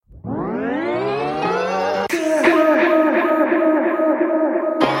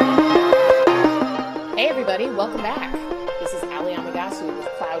and welcome back. This is Ali Amagasu with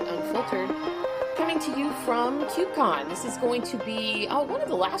Cloud Unfiltered, coming to you from KubeCon. This is going to be one of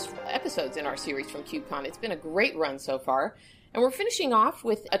the last episodes in our series from KubeCon. It's been a great run so far, and we're finishing off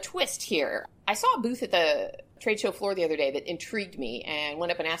with a twist here. I saw a booth at the trade show floor the other day that intrigued me and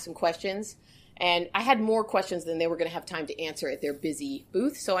went up and asked some questions. And I had more questions than they were going to have time to answer at their busy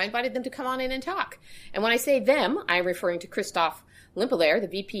booth, so I invited them to come on in and talk. And when I say them, I'm referring to Christophe Limpalair, the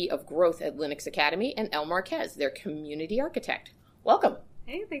VP of Growth at Linux Academy, and El Marquez, their community architect. Welcome.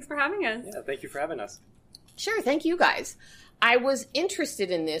 Hey, thanks for having us. Yeah, thank you for having us. Sure, thank you guys. I was interested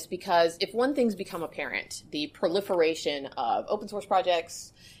in this because if one thing's become apparent, the proliferation of open source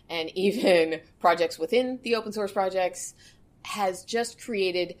projects and even projects within the open source projects has just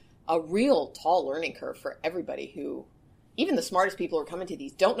created a real tall learning curve for everybody who, even the smartest people who are coming to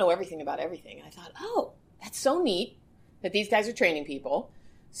these, don't know everything about everything. And I thought, oh, that's so neat that these guys are training people.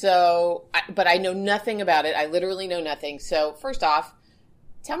 But I know nothing about it. I literally know nothing. So first off,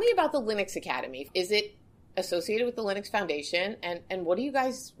 tell me about the Linux Academy. Is it associated with the Linux Foundation? And what do you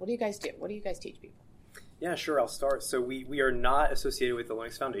guys do? What do you guys teach people? Yeah, sure. I'll start. So we are not associated with the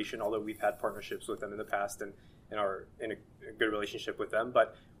Linux Foundation, although we've had partnerships with them in the past and are in a good relationship with them.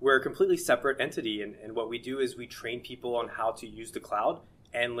 But we're a completely separate entity. And what we do is we train people on how to use the cloud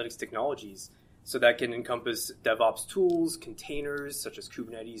and Linux technologies. So that can encompass DevOps tools, containers such as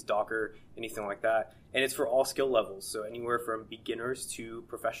Kubernetes, Docker, anything like that. And it's for all skill levels. So anywhere from beginners to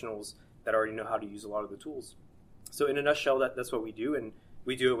professionals that already know how to use a lot of the tools. So in a nutshell, that's what we do. And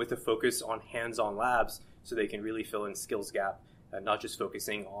we do it with a focus on hands-on labs so they can really fill in skills gap, not just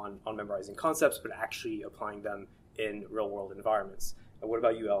focusing on memorizing concepts, but actually applying them in real-world environments. And what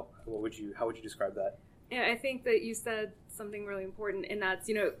about you, El? How would you describe that? Yeah, I think that you said something really important, and that's,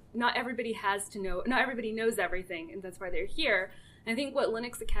 not everybody knows everything, and that's why they're here. And I think what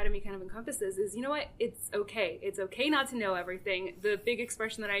Linux Academy kind of encompasses is, you know what, it's okay. It's okay not to know everything. The big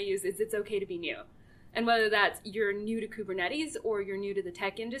expression that I use is it's okay to be new. And whether that's you're new to Kubernetes or you're new to the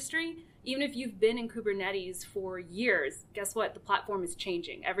tech industry, even if you've been in Kubernetes for years, guess what? The platform is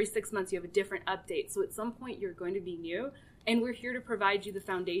changing. Every 6 months you have a different update. So at some point you're going to be new. And we're here to provide you the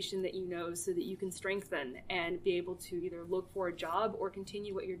foundation that you know so that you can strengthen and be able to either look for a job or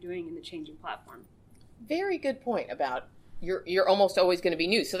continue what you're doing in the changing platform. Very good point about you're almost always going to be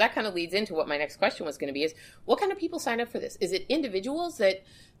new. So that kind of leads into what my next question was going to be is, what kind of people sign up for this? Is it individuals that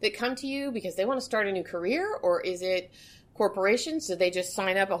come to you because they want to start a new career, or is it corporations? Do they just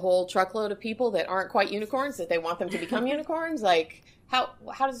sign up a whole truckload of people that aren't quite unicorns that they want them to become unicorns? Like, how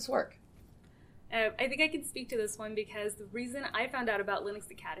does this work? I think I can speak to this one because the reason I found out about Linux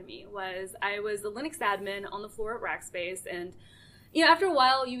Academy was I was a Linux admin on the floor at Rackspace, and after a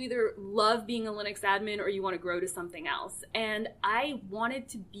while you either love being a Linux admin or you want to grow to something else. And I wanted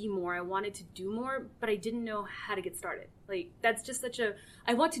to be more, I wanted to do more, but I didn't know how to get started. Like, that's just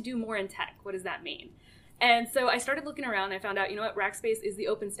I want to do more in tech. What does that mean? And so I started looking around and I found out, Rackspace is the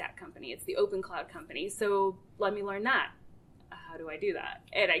OpenStack company. It's the open cloud company. So let me learn that. How do I do that?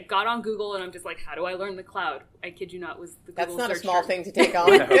 And I got on Google and I'm just like, how do I learn the cloud? I kid you not, was the Google search. That's not a small term. thing to take on.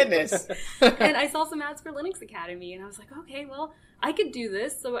 Goodness. And I saw some ads for Linux Academy and I was like, okay, well, I could do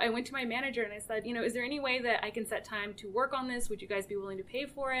this. So I went to my manager and I said, is there any way that I can set time to work on this? Would you guys be willing to pay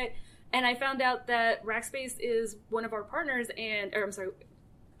for it? And I found out that Rackspace is one of our partners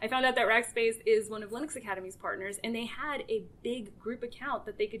I found out that Rackspace is one of Linux Academy's partners, and they had a big group account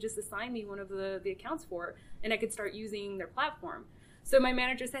that they could just assign me one of the accounts for, and I could start using their platform. So my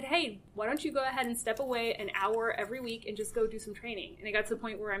manager said, hey, why don't you go ahead and step away an hour every week and just go do some training? And it got to the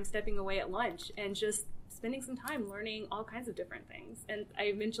point where I'm stepping away at lunch and just spending some time learning all kinds of different things. And I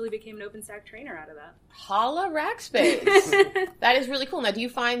eventually became an OpenStack trainer out of that. Holla Rackspace. That is really cool. Now, do you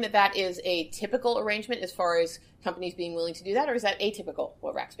find that is a typical arrangement as far as companies being willing to do that, or is that atypical,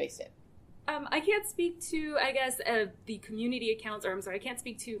 what Rackspace did? I can't speak to, the community accounts, I can't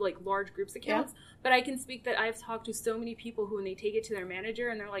speak to, large groups accounts, but I can speak that I've talked to so many people who, when they take it to their manager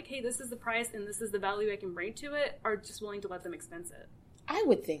and they're like, hey, this is the price and this is the value I can bring to it, are just willing to let them expense it. I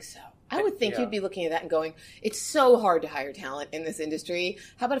would think so. I would think you'd be looking at that and going, it's so hard to hire talent in this industry.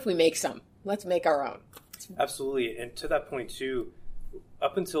 How about if we make some? Let's make our own. Absolutely. And to that point, too,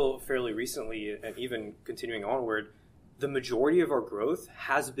 up until fairly recently, and even continuing onward, the majority of our growth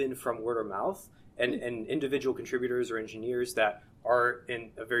has been from word of mouth and individual contributors or engineers that are in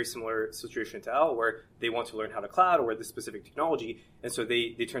a very similar situation to Al, where they want to learn how to cloud or this specific technology. And so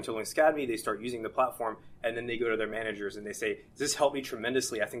they turn to Linux Academy, they start using the platform, and then they go to their managers and they say, this helped me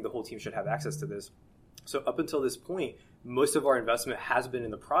tremendously. I think the whole team should have access to this. So up until this point, most of our investment has been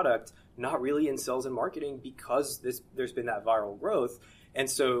in the product, not really in sales and marketing, because there's been that viral growth. And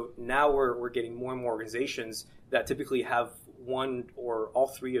so now we're getting more and more organizations that typically have one or all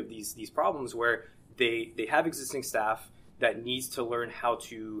three of these problems where they have existing staff that needs to learn how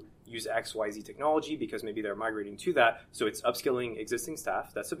to use XYZ technology because maybe they're migrating to that. So it's upskilling existing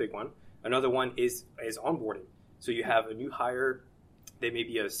staff. That's a big one. Another one is onboarding. So you have a new hire. They may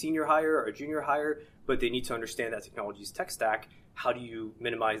be a senior hire or a junior hire, but they need to understand that technology's tech stack. How do you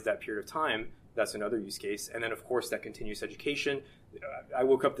minimize that period of time? That's another use case. And then, of course, that continuous education. I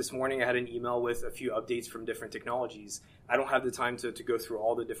woke up this morning, I had an email with a few updates from different technologies. I don't have the time to go through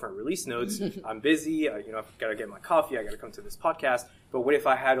all the different release notes. I'm busy. I've got to get my coffee. I got to come to this podcast. But what if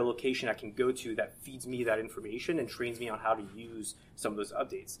I had a location I can go to that feeds me that information and trains me on how to use some of those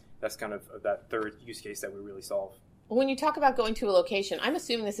updates? That's kind of that third use case that we really solve. When you talk about going to a location, I'm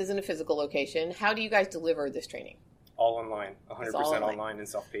assuming this isn't a physical location. How do you guys deliver this training? All online, 100% online and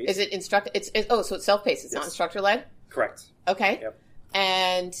self-paced. Is it so it's self-paced, it's not instructor-led? Correct. Okay. Yep.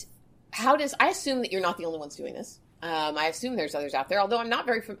 And I assume that you're not the only ones doing this. I assume there's others out there, although I'm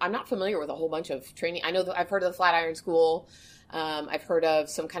not familiar with a whole bunch of training. I know that I've heard of the Flatiron School. I've heard of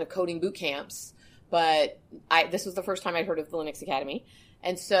some kind of coding boot camps, but this was the first time I'd heard of the Linux Academy.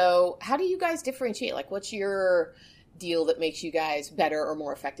 And so how do you guys differentiate? Like, what's your deal that makes you guys better or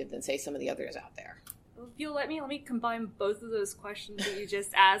more effective than, say, some of the others out there? If you'll let me combine both of those questions that you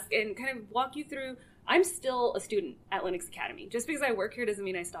just asked and kind of walk you through. I'm still a student at Linux Academy. Just because I work here doesn't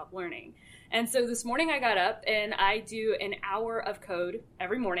mean I stop learning. And so this morning I got up and I do an hour of code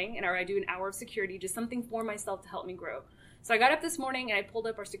every morning, and I do an hour of security, just something for myself to help me grow. So I got up this morning and I pulled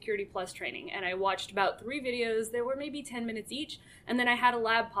up our Security Plus training, and I watched about 3 videos. They were maybe 10 minutes each, and then I had a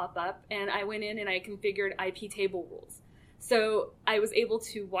lab pop up, and I went in and I configured IP table rules. So I was able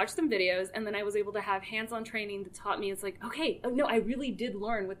to watch some videos, and then I was able to have hands-on training that taught me, it's like, okay, oh no, I really did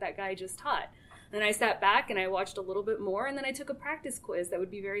learn what that guy just taught. Then I sat back and I watched a little bit more, and then I took a practice quiz that would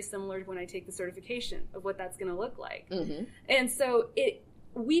be very similar to when I take the certification of what that's going to look like. Mm-hmm. And so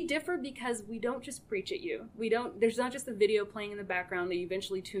we differ because we don't just preach at you. There's not just a video playing in the background that you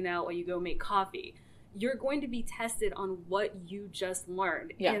eventually tune out while you go make coffee. You're going to be tested on what you just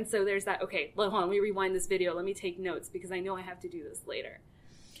learned. Yeah. And so there's that, okay, hold on, let me rewind this video. Let me take notes because I know I have to do this later.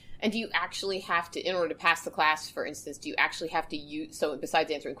 And do you actually have to, in order to pass the class, for instance, do you actually have to use, so besides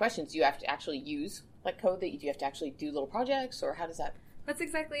answering questions, do you have to actually use like code do you have to actually do little projects, or how does that? That's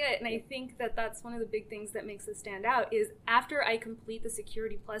exactly it. And I think that that's one of the big things that makes us stand out is after I complete the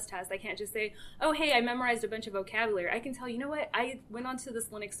Security Plus test, I can't just say, oh, hey, I memorized a bunch of vocabulary. I can tell, you know what? I went onto this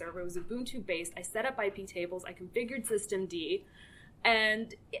Linux server. It was Ubuntu based. I set up IP tables. I configured systemd.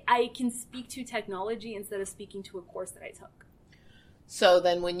 And I can speak to technology instead of speaking to a course that I took. So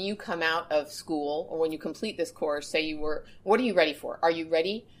then when you come out of school or when you complete this course, what are you ready for? Are you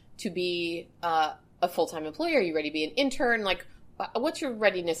ready to be a full-time employee? Are you ready to be an intern? Like, what's your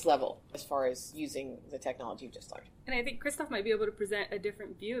readiness level as far as using the technology you've just learned? And I think Christophe might be able to present a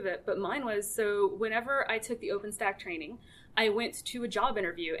different view of it, but mine was, so whenever I took the OpenStack training, I went to a job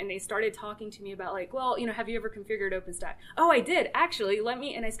interview and they started talking to me about like, well, have you ever configured OpenStack? Oh, I did, actually,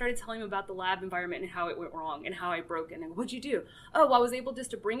 and I started telling them about the lab environment and how it went wrong and how I broke it. And what'd you do? Oh, well, I was able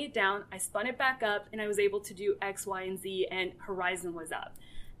just to bring it down, I spun it back up, and I was able to do X, Y, and Z, and Horizon was up.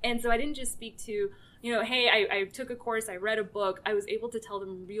 And so I didn't just speak to, hey, I took a course, I read a book. I was able to tell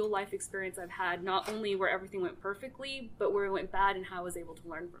them real life experience I've had, not only where everything went perfectly, but where it went bad and how I was able to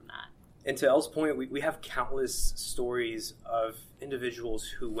learn from that. And to Elle's point, we have countless stories of individuals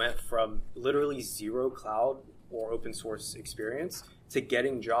who went from literally zero cloud or open source experience to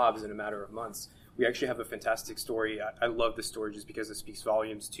getting jobs in a matter of months. We actually have a fantastic story. I love this story just because it speaks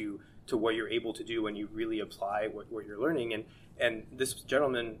volumes to what you're able to do when you really apply what you're learning. And this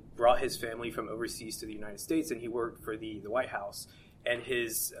gentleman brought his family from overseas to the United States, and he worked for the White House. And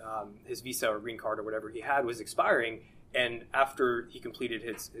his visa or green card or whatever he had was expiring. And after he completed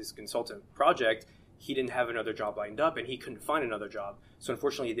his consultant project, he didn't have another job lined up, and he couldn't find another job. So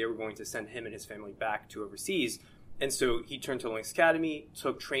unfortunately, they were going to send him and his family back to overseas. And so he turned to Linux Academy,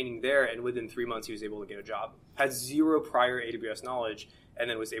 took training there, and within 3 months, he was able to get a job. Had zero prior AWS knowledge, and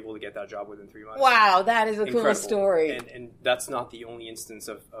then was able to get that job within 3 months. Wow, that is a cool story. And that's not the only instance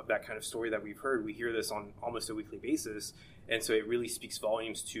of that kind of story that we've heard. We hear this on almost a weekly basis. And so it really speaks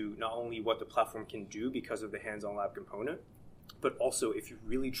volumes to not only what the platform can do because of the hands-on lab component, but also if you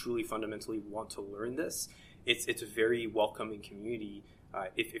really, truly, fundamentally want to learn this, it's a very welcoming community.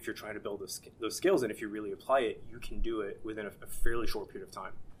 If you're trying to build those skills, and if you really apply it, you can do it within a fairly short period of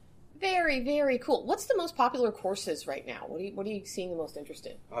time. Very, very cool. What's the most popular courses right now? What are you seeing the most interest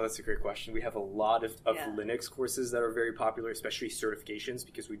in? Oh, that's a great question. We have a lot of Linux courses that are very popular, especially certifications,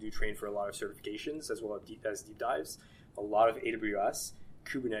 because we do train for a lot of certifications as well as deep dives. A lot of AWS.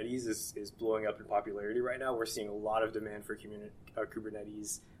 Kubernetes is blowing up in popularity right now. We're seeing a lot of demand for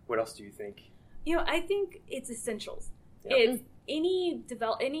Kubernetes. What else do you think? I think it's essentials. Yep. It's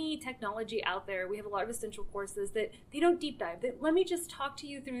any technology out there. We have a lot of essential courses that they don't deep dive. That let me just talk to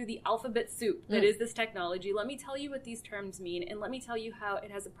you through the alphabet soup that is this technology. Let me tell you what these terms mean, and let me tell you how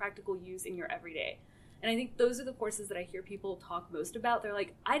it has a practical use in your everyday. And I think those are the courses that I hear people talk most about. They're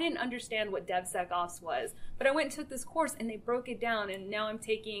like, I didn't understand what DevSecOps was, but I went and took this course and they broke it down, and now I'm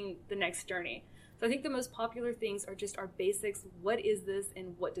taking the next journey. So I think the most popular things are just our basics. What is this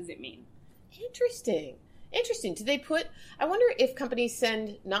and what does it mean? Interesting. Do they I wonder if companies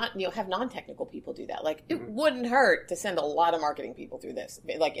have non-technical people do that. Like, it wouldn't hurt to send a lot of marketing people through this,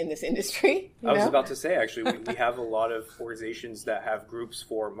 like in this industry. I was about to say, actually, we have a lot of organizations that have groups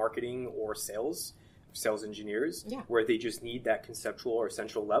for marketing or sales engineers, where they just need that conceptual or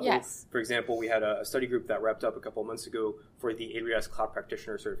essential level. Yes. For example, we had a study group that wrapped up a couple of months ago for the AWS Cloud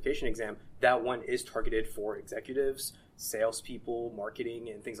Practitioner Certification exam. That one is targeted for executives, salespeople, marketing,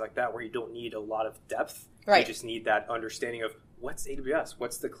 and things like that, where you don't need a lot of depth. Right. You just need that understanding of what's AWS,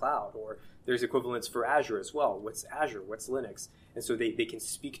 what's the cloud, or there's equivalents for Azure as well. What's Azure? What's Linux? And so they can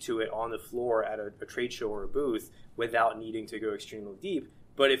speak to it on the floor at a trade show or a booth without needing to go extremely deep.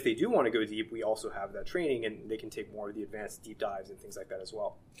 But if they do want to go deep, we also have that training, and they can take more of the advanced deep dives and things like that as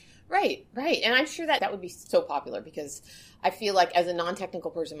well. Right. And I'm sure that would be so popular, because I feel like, as a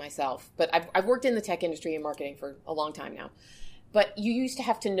non-technical person myself, but I've worked in the tech industry and marketing for a long time now, but you used to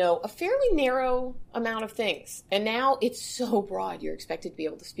have to know a fairly narrow amount of things. And now it's so broad. You're expected to be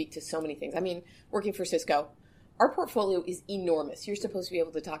able to speak to so many things. I mean, working for Cisco, our portfolio is enormous. You're supposed to be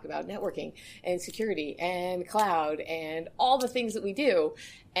able to talk about networking and security and cloud and all the things that we do.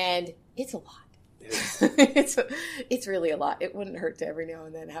 And it's a lot. It's really a lot. It wouldn't hurt to every now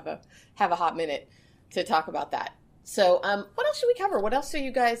and then have a hot minute to talk about that. So what else should we cover? What else do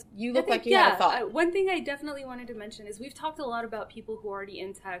you guys, look like you had a thought. One thing I definitely wanted to mention is we've talked a lot about people who are already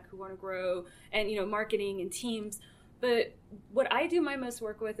in tech, who want to grow, and marketing and teams. But what I do my most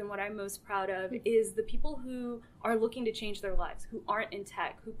work with, and what I'm most proud of, is the people who are looking to change their lives, who aren't in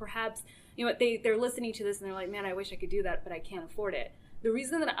tech, who perhaps, they're listening to this and they're like, man, I wish I could do that, but I can't afford it. The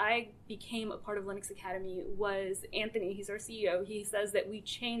reason that I became a part of Linux Academy was Anthony, he's our CEO. He says that we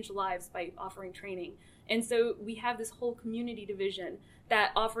change lives by offering training. And so we have this whole community division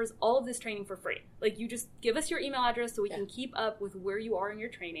that offers all of this training for free. Like, you just give us your email address so we can keep up with where you are in your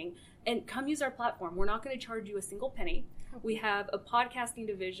training, and come use our platform. We're not going to charge you a single penny. We have a podcasting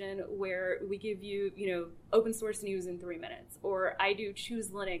division where we give you, open source news in 3 minutes. Or I do Choose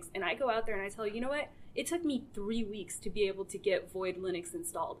Linux, and I go out there and I tell you, what? It took me 3 weeks to be able to get Void Linux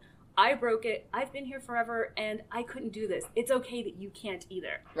installed. I broke it. I've been here forever, and I couldn't do this. It's okay that you can't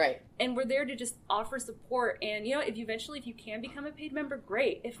either. Right. And we're there to just offer support. And, if you can become a paid member,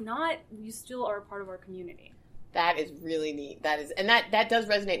 great. If not, you still are a part of our community. That is really neat. That does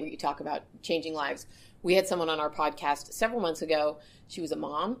resonate when you talk about changing lives. We had someone on our podcast several months ago. She was a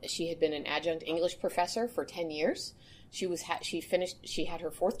mom. She had been an adjunct English professor for 10 years. She had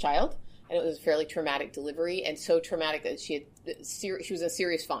her fourth child, and it was a fairly traumatic delivery, and so traumatic that she was in a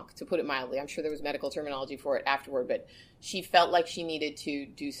serious funk, to put it mildly. I'm sure there was medical terminology for it afterward, but she felt like she needed to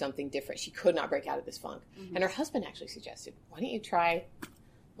do something different. She could not break out of this funk. Mm-hmm. And her husband actually suggested, why don't you try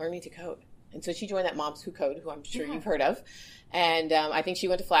learning to code? And so she joined that Moms Who Code, who I'm sure you've heard of. And I think she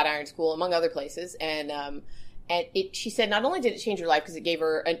went to Flatiron School, among other places. And she said not only did it change her life because it gave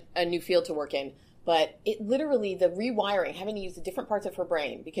her a new field to work in, but it literally, the rewiring, having to use the different parts of her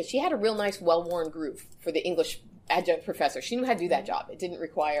brain, because she had a real nice, well-worn groove for the English adjunct professor. She knew how to do that job. It didn't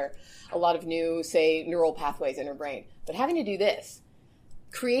require a lot of new, say, neural pathways in her brain. But having to do this,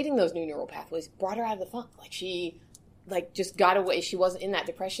 creating those new neural pathways, brought her out of the funk. She just got away. She wasn't in that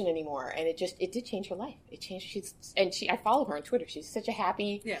depression anymore, and it did change her life. It changed. I follow her on Twitter. She's such a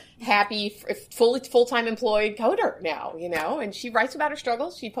happy, full-time employed coder now, and she writes about her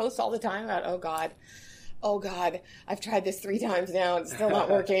struggles. She posts all the time about, oh God, I've tried this 3 times now. It's still not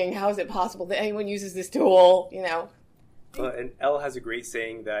working. How is it possible that anyone uses this tool? And Elle has a great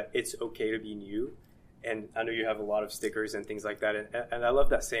saying that it's okay to be new. And I know you have a lot of stickers and things like that. And I love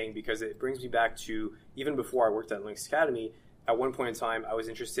that saying because it brings me back to even before I worked at Linux Academy. At one point in time, I was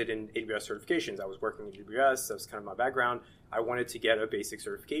interested in AWS certifications. I was working in AWS. That was kind of my background. I wanted to get a basic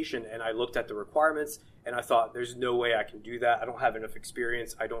certification. And I looked at the requirements and I thought, there's no way I can do that. I don't have enough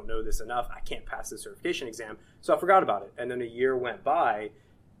experience. I don't know this enough. I can't pass the certification exam. So I forgot about it. And then a year went by.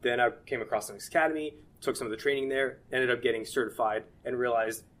 Then I came across Linux Academy, took some of the training there, ended up getting certified, and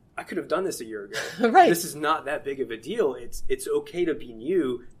realized I could have done this a year ago. Right. This is not that big of a deal. It's okay to be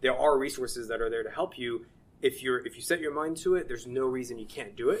new. There are resources that are there to help you. if you set your mind to it, there's no reason you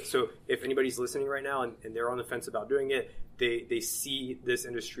can't do it. So if anybody's listening right now and they're on the fence about doing it, they see this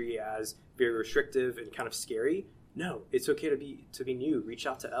industry as very restrictive and kind of scary. No, it's okay to be new. Reach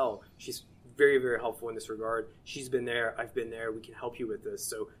out to Elle. She's very, very helpful in this regard. She's been there. I've been there. We can help you with this.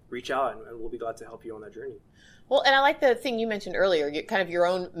 So reach out and we'll be glad to help you on that journey. Well, and I like the thing you mentioned earlier, kind of your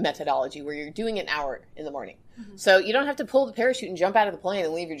own methodology where you're doing an hour in the morning. Mm-hmm. So you don't have to pull the parachute and jump out of the plane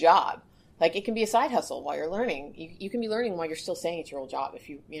and leave your job. Like, it can be a side hustle while you're learning. You can be learning while you're still saying it's your old job, if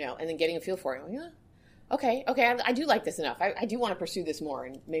you know, and then getting a feel for it. Yeah, okay, I do like this enough. I do want to pursue this more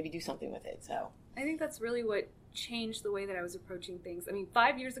and maybe do something with it. So I think that's really what changed the way that I was approaching things. I mean,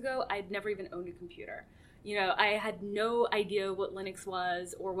 5 years ago, I'd never even owned a computer. You know, I had no idea what Linux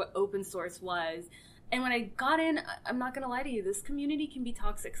was or what open source was. And when I got in, I'm not going to lie to you, this community can be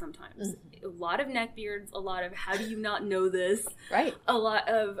toxic sometimes. Mm-hmm. A lot of neckbeards, a lot of how do you not know this? Right. A lot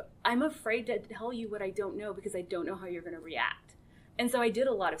of I'm afraid to tell you what I don't know because I don't know how you're going to react. And so I did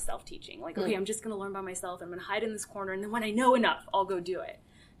a lot of self-teaching. Like, okay, I'm just going to learn by myself. I'm going to hide in this corner. And then when I know enough, I'll go do it.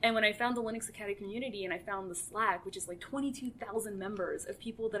 And when I found the Linux Academy community and I found the Slack, which is like 22,000 members of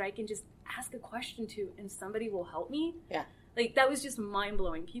people that I can just ask a question to and somebody will help me. Yeah. Like, that was just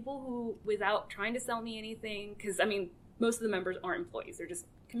mind-blowing. People who, without trying to sell me anything, because, I mean, most of the members aren't employees. They're just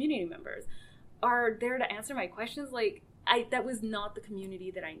community members, are there to answer my questions. Like, that was not the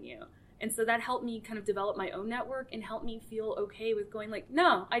community that I knew. And so that helped me kind of develop my own network and help me feel okay with going like,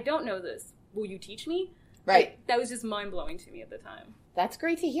 no, I don't know this. Will you teach me? Right. Like, that was just mind-blowing to me at the time. That's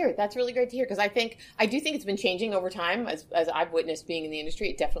great to hear. That's really great to hear because I do think it's been changing over time as I've witnessed being in the industry.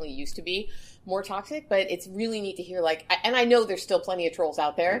 It definitely used to be more toxic, but it's really neat to hear. Like, and I know there's still plenty of trolls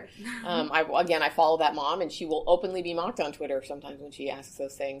out there. I follow that mom, and she will openly be mocked on Twitter sometimes when she asks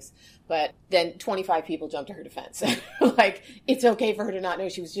those things. But then 25 people jump to her defense, like it's okay for her to not know.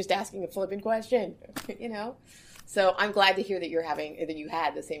 She was just asking a flippant question, you know. So I'm glad to hear that you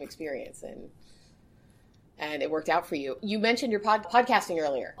had the same experience and it worked out for you. You mentioned your podcasting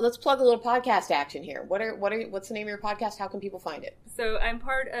earlier. Let's plug a little podcast action here. What's the name of your podcast? How can people find it? So I'm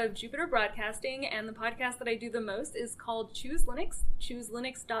part of Jupiter Broadcasting, and the podcast that I do the most is called Choose Linux,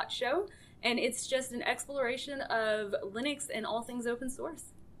 chooselinux.show, and it's just an exploration of Linux and all things open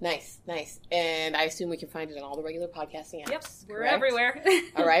source. Nice. And I assume we can find it on all the regular podcasting apps. Yep, we're correct? Everywhere.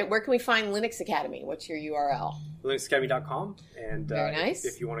 All right. Where can we find Linux Academy? What's your URL? linuxacademy.com. And very nice.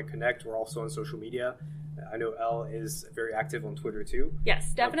 If you want to connect, we're also on social media. I know Elle is very active on Twitter too.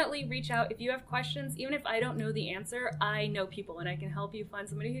 Yes, definitely reach out if you have questions. Even if I don't know the answer, I know people and I can help you find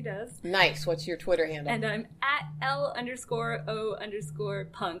somebody who does. Nice. What's your Twitter handle? And I'm at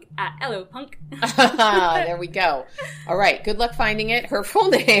L_O_punk at LOPunk. There we go. All right. Good luck finding it. Her full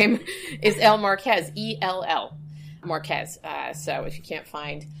name is Elle Marquez, ELL Marquez. So if you can't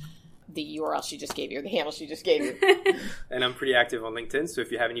find the URL she just gave you, or the handle she just gave you. And I'm pretty active on LinkedIn, so if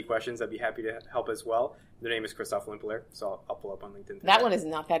you have any questions, I'd be happy to help as well. Their name is Christophe Limpalair, so I'll pull up on LinkedIn. That one is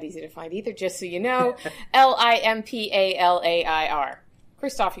not that easy to find either, just so you know. Limpalair.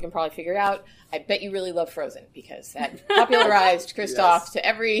 Christophe, you can probably figure out. I bet you really love Frozen because that popularized Christophe to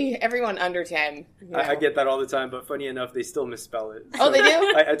everyone under 10. You know. I get that all the time, but funny enough, they still misspell it. So they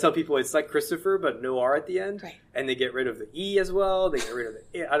do? I tell people it's like Christopher, but no R at the end. Right. And they get rid of the E as well. They get rid of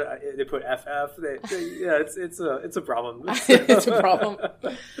the they put FF. It's a problem. It's a problem.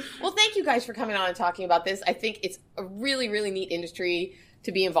 Well, thank you guys for coming on and talking about this. I think it's a really, really neat industry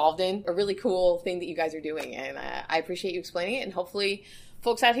to be involved in, a really cool thing that you guys are doing. And I appreciate you explaining it. And hopefully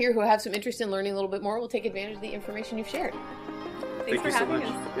folks out here who have some interest in learning a little bit more will take advantage of the information you've shared. Thanks for having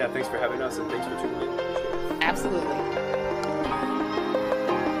us. Yeah, thanks for having us, and thanks for tuning in. Absolutely.